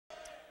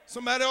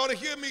Somebody ought to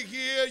hear me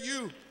here.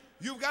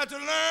 You've got to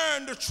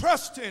learn to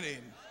trust in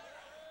him.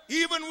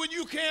 Even when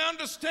you can't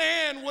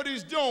understand what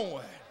he's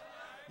doing,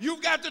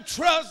 you've got to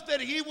trust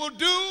that he will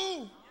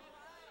do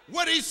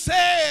what he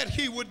said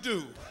he would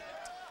do.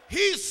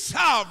 He's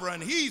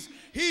sovereign.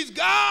 He's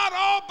God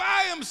all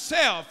by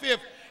himself.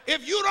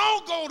 If you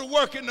don't go to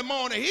work in the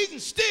morning, he can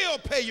still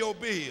pay your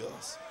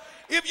bills.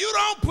 If you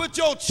don't put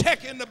your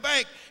check in the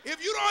bank,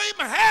 if you don't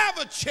even have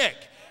a check,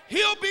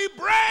 he'll be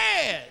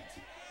bread.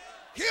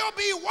 He'll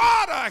be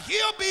water.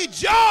 He'll be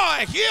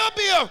joy. He'll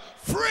be a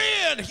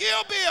friend.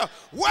 He'll be a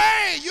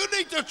way. You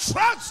need to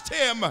trust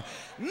him,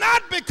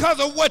 not because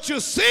of what you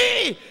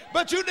see,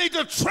 but you need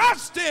to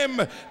trust him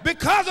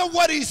because of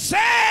what he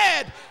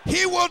said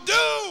he will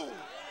do.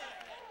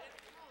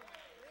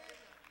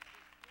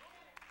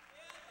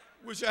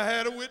 Wish I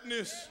had a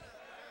witness.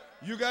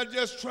 You got to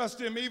just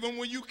trust him. Even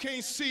when you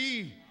can't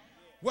see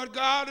what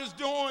God is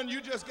doing,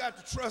 you just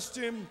got to trust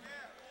him.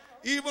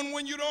 Even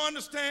when you don't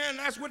understand,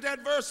 that's what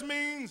that verse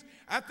means.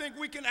 I think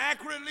we can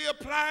accurately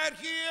apply it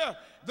here.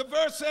 The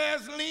verse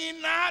says,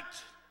 lean not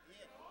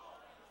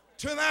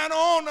to thine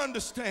own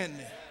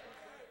understanding.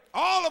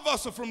 All of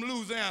us are from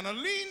Louisiana.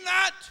 Lean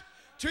not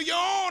to your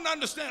own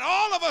understanding.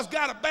 All of us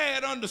got a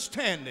bad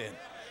understanding.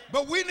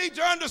 But we need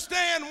to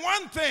understand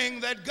one thing,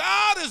 that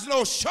God is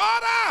no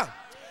shorter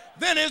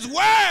than his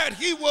word.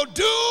 He will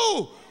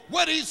do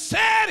what he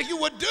said he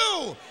would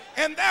do.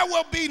 And there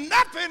will be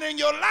nothing in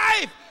your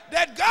life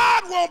that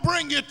God won't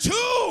bring you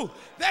to,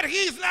 that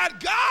he's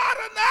not God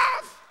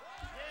enough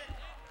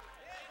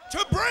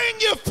to bring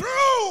you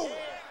through.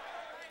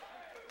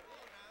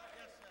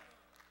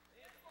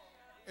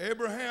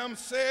 Abraham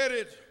said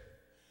it.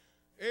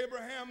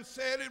 Abraham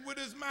said it with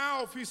his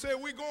mouth. He said,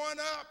 we're going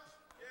up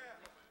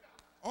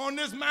on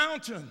this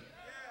mountain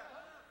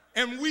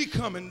and we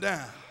coming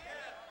down.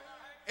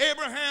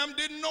 Abraham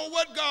didn't know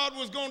what God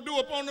was going to do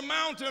up on the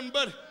mountain,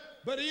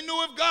 but he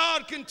knew if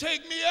God can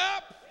take me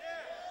up,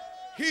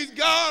 he's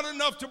God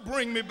enough to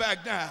bring me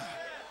back down.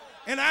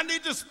 And I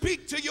need to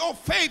speak to your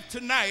faith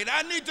tonight.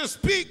 I need to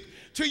speak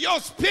to your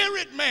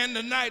spirit man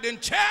tonight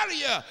and tell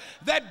you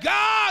that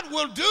God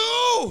will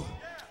do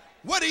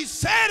what he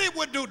said he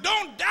would do.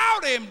 Don't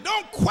doubt him.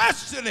 Don't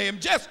question him.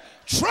 Just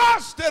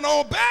trust and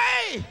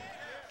obey.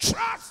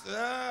 Trust.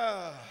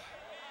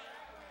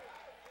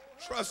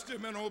 Trust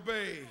him and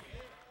obey.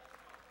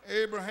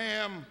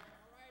 Abraham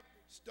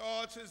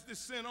starts his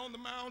descent on the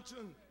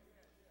mountain.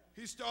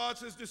 He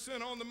starts his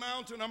descent on the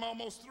mountain. I'm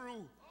almost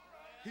through.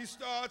 He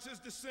starts his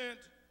descent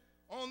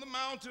on the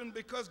mountain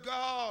because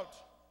God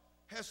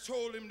has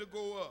told him to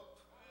go up.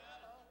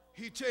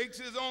 He takes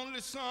his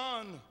only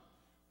son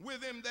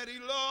with him that he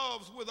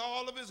loves with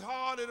all of his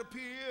heart, it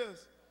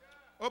appears,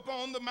 up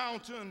on the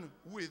mountain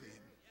with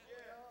him.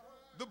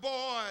 The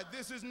boy,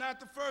 this is not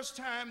the first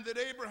time that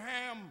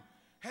Abraham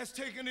has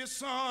taken his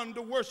son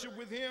to worship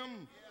with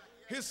him.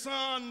 His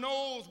son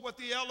knows what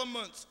the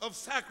elements of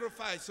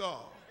sacrifice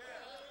are.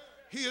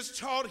 He has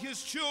taught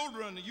his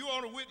children. You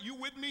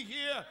with me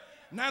here?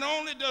 Not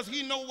only does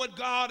he know what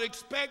God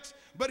expects,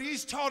 but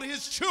he's taught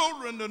his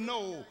children to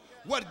know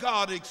what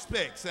God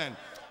expects. And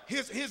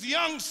his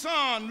young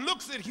son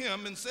looks at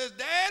him and says,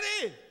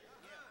 Daddy,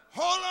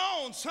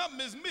 hold on, something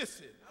is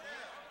missing.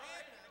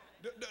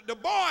 The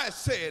boy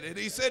said it.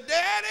 He said,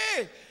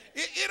 Daddy,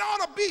 it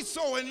ought to be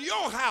so in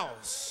your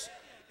house.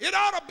 It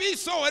ought to be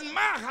so in my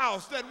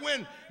house that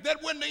when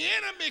the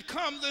enemy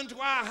comes into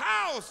our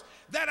house,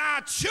 that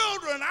our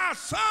children, our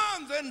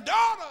sons and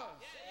daughters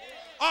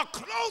are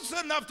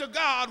close enough to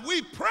God.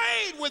 We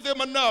prayed with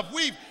them enough.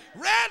 We've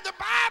read the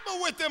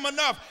Bible with them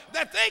enough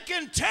that they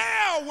can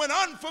tell when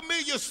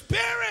unfamiliar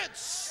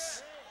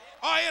spirits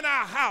are in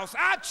our house.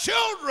 Our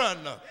children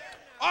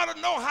ought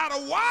to know how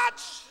to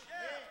watch.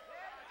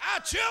 Our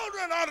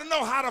children ought to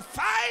know how to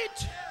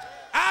fight.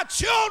 Our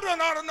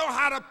children ought to know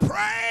how to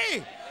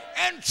pray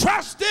and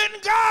trust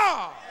in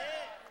God.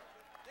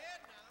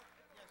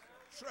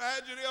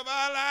 Tragedy of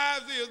our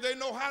lives is they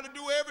know how to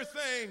do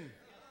everything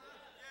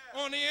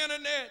on the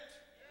internet.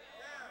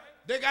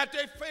 They got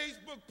their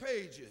Facebook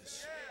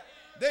pages.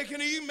 They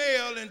can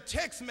email and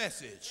text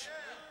message.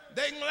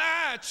 They can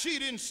lie,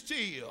 cheat, and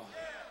steal.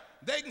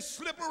 They can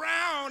slip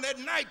around at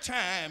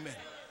nighttime and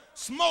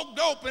smoke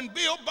dope and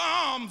build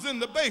bombs in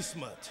the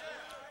basement.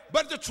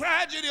 But the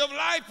tragedy of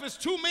life is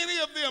too many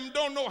of them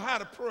don't know how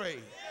to pray.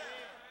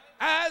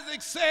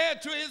 Isaac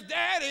said to his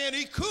daddy, and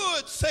he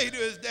could say to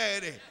his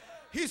daddy,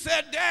 he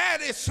said,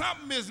 Daddy,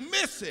 something is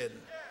missing.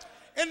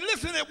 And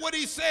listen at what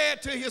he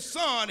said to his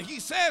son. He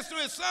says to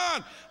his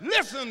son,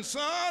 listen,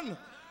 son,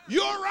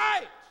 you're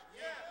right.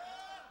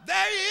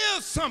 There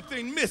is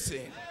something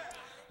missing.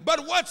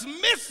 But what's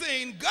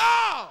missing,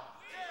 God.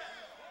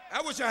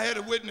 I wish I had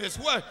a witness.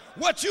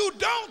 What you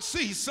don't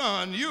see,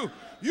 son, you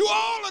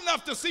old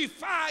enough to see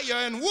fire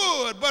and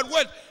wood, but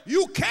what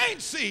you can't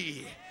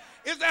see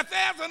is that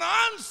there's an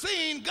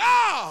unseen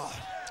God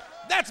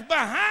that's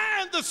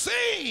behind the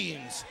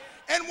scenes.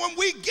 And when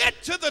we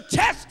get to the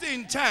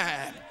testing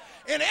time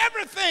and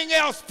everything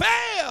else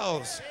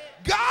fails,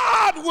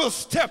 God will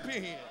step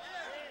in.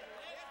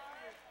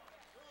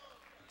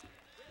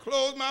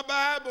 Close my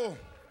Bible.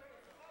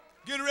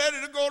 Get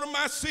ready to go to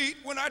my seat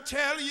when I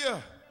tell you,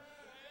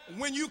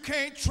 when you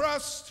can't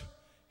trust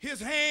his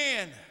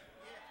hand,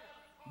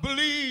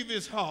 believe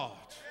his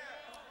heart.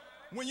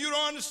 When you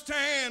don't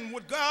understand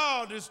what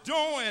God is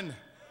doing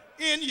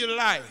in your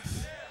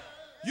life,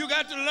 you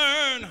got to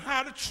learn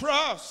how to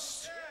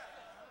trust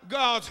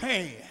God's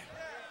hand.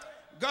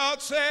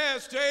 God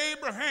says to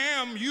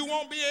Abraham, you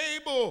won't be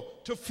able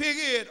to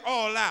figure it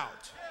all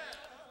out.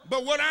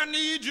 But what I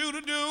need you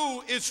to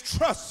do is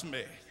trust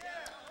me.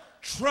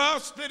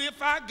 Trust that if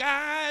I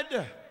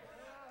guide,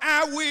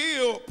 I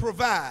will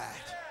provide.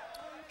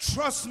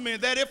 Trust me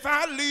that if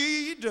I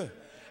lead,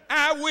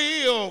 I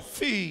will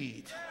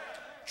feed.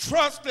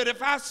 Trust that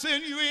if I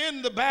send you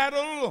in the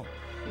battle,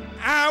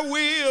 I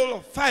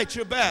will fight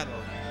your battle.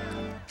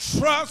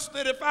 Trust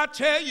that if I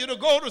tell you to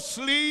go to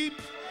sleep,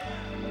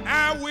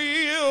 I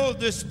will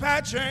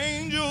dispatch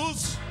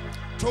angels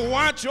to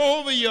watch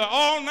over you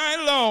all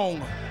night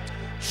long.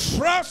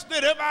 Trust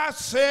that if I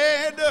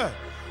said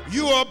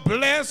you are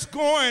blessed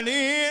going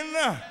in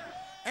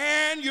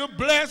and you're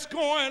blessed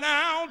going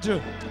out,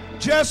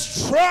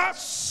 just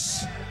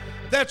trust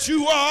that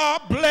you are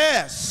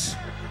blessed.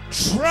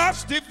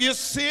 Trust if you're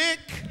sick,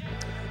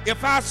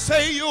 if I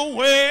say you're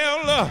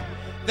well,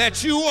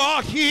 that you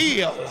are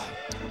healed.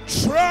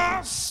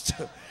 Trust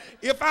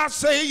if I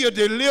say you're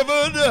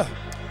delivered,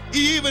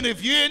 even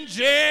if you're in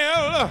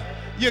jail,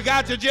 you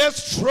got to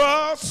just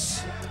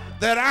trust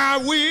that I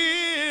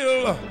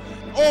will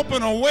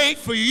open a way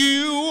for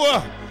you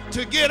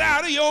to get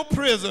out of your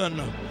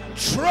prison.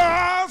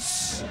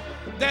 Trust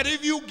that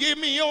if you give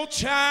me your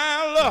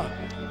child,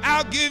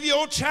 I'll give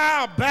your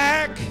child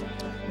back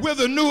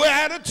with a new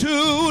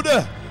attitude,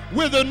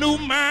 with a new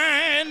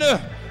mind,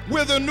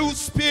 with a new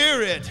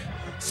spirit.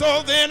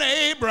 So then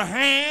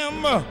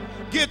Abraham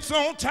gets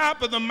on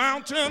top of the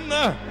mountain,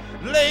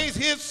 lays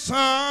his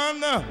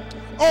son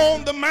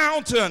on the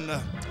mountain.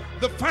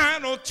 The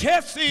final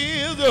test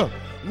is,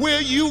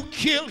 will you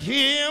kill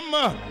him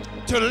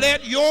to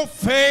let your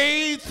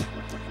faith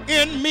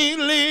in me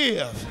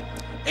live?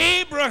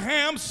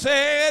 Abraham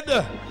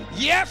said,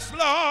 yes,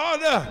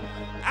 Lord,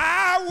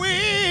 I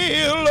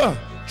will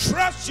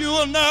trust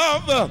you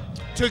enough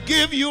to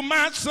give you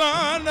my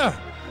son.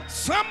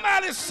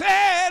 Somebody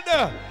said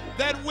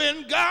that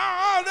when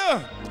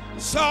God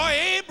saw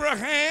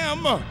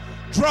Abraham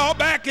draw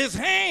back his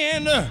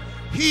hand,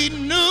 he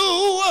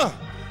knew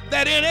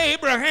that in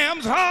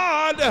Abraham's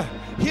heart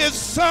his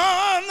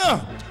son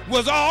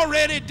was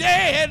already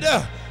dead.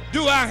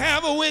 Do I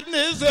have a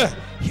witness?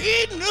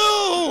 He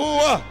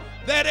knew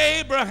that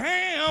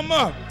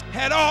Abraham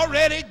had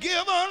already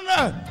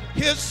given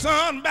his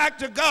son back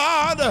to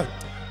God.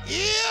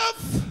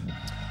 If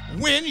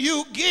when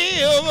you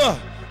give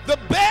the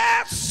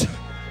best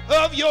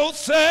of your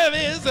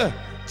service,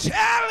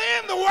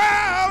 telling the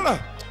world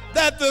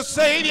that the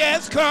Savior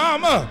has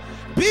come,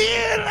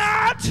 be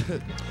not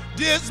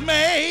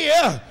dismayed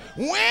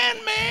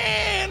when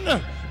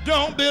men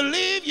don't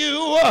believe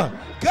you.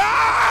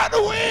 God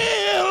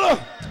will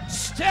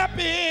step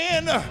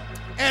in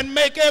and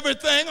make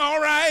everything all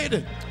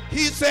right.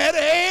 He said,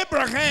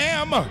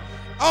 Abraham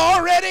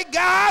already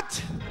got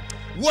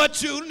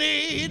what you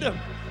need.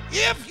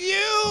 If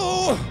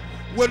you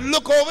would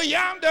look over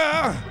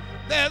yonder,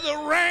 there's a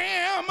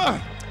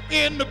ram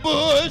in the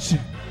bush.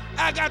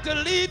 I got to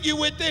leave you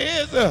with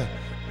this.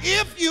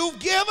 If you've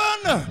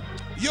given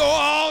your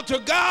all to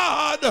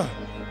God,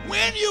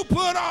 when you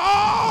put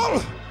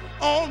all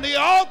on the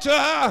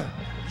altar,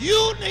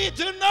 you need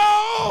to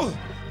know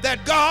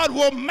that God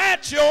will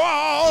match your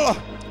all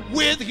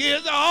with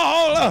his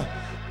all.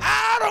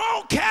 Out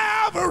on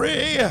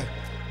Calvary,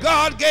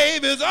 God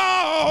gave his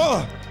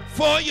all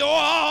for your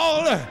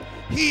all.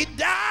 He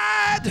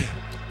died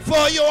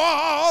for your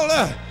all.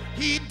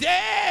 He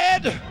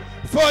dead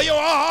for your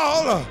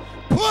all.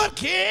 Put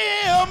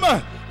him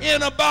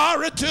in a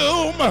borrowed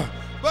tomb.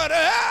 But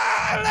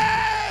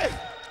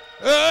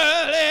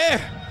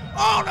early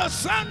on a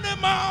Sunday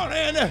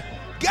morning,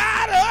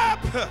 got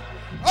up,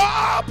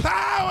 all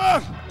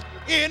power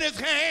in his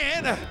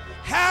hand.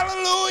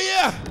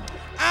 Hallelujah.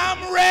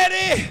 I'm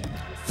ready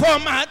for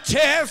my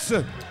test.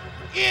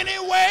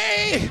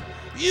 Anyway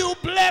you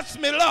bless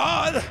me,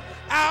 Lord,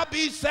 I'll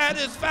be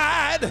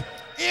satisfied.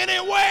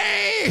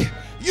 Anyway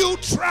you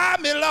try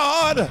me,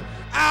 Lord,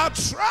 I'll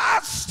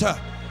trust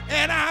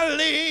and I'll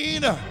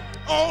lean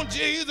on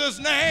Jesus'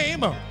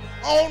 name.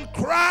 On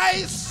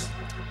Christ,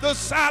 the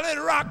solid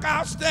rock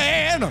I'll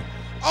stand.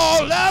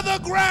 All other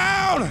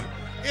ground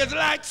is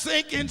like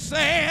sinking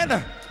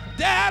sand.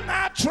 Dare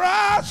not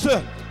trust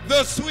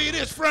the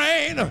sweetest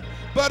frame,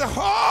 but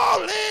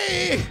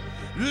wholly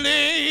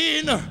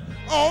lean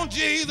on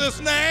Jesus'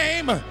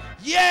 name.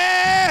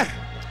 Yeah,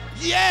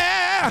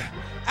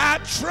 I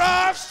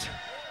trust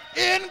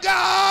in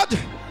God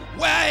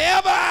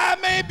wherever I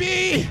may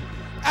be,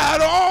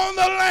 out on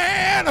the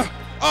land,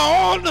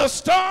 on the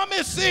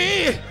stormy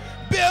sea,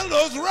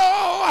 billows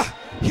roll,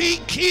 he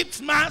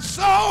keeps my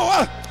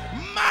soul.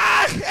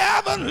 My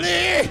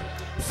heavenly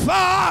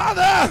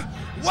Father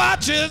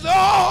watches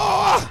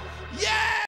all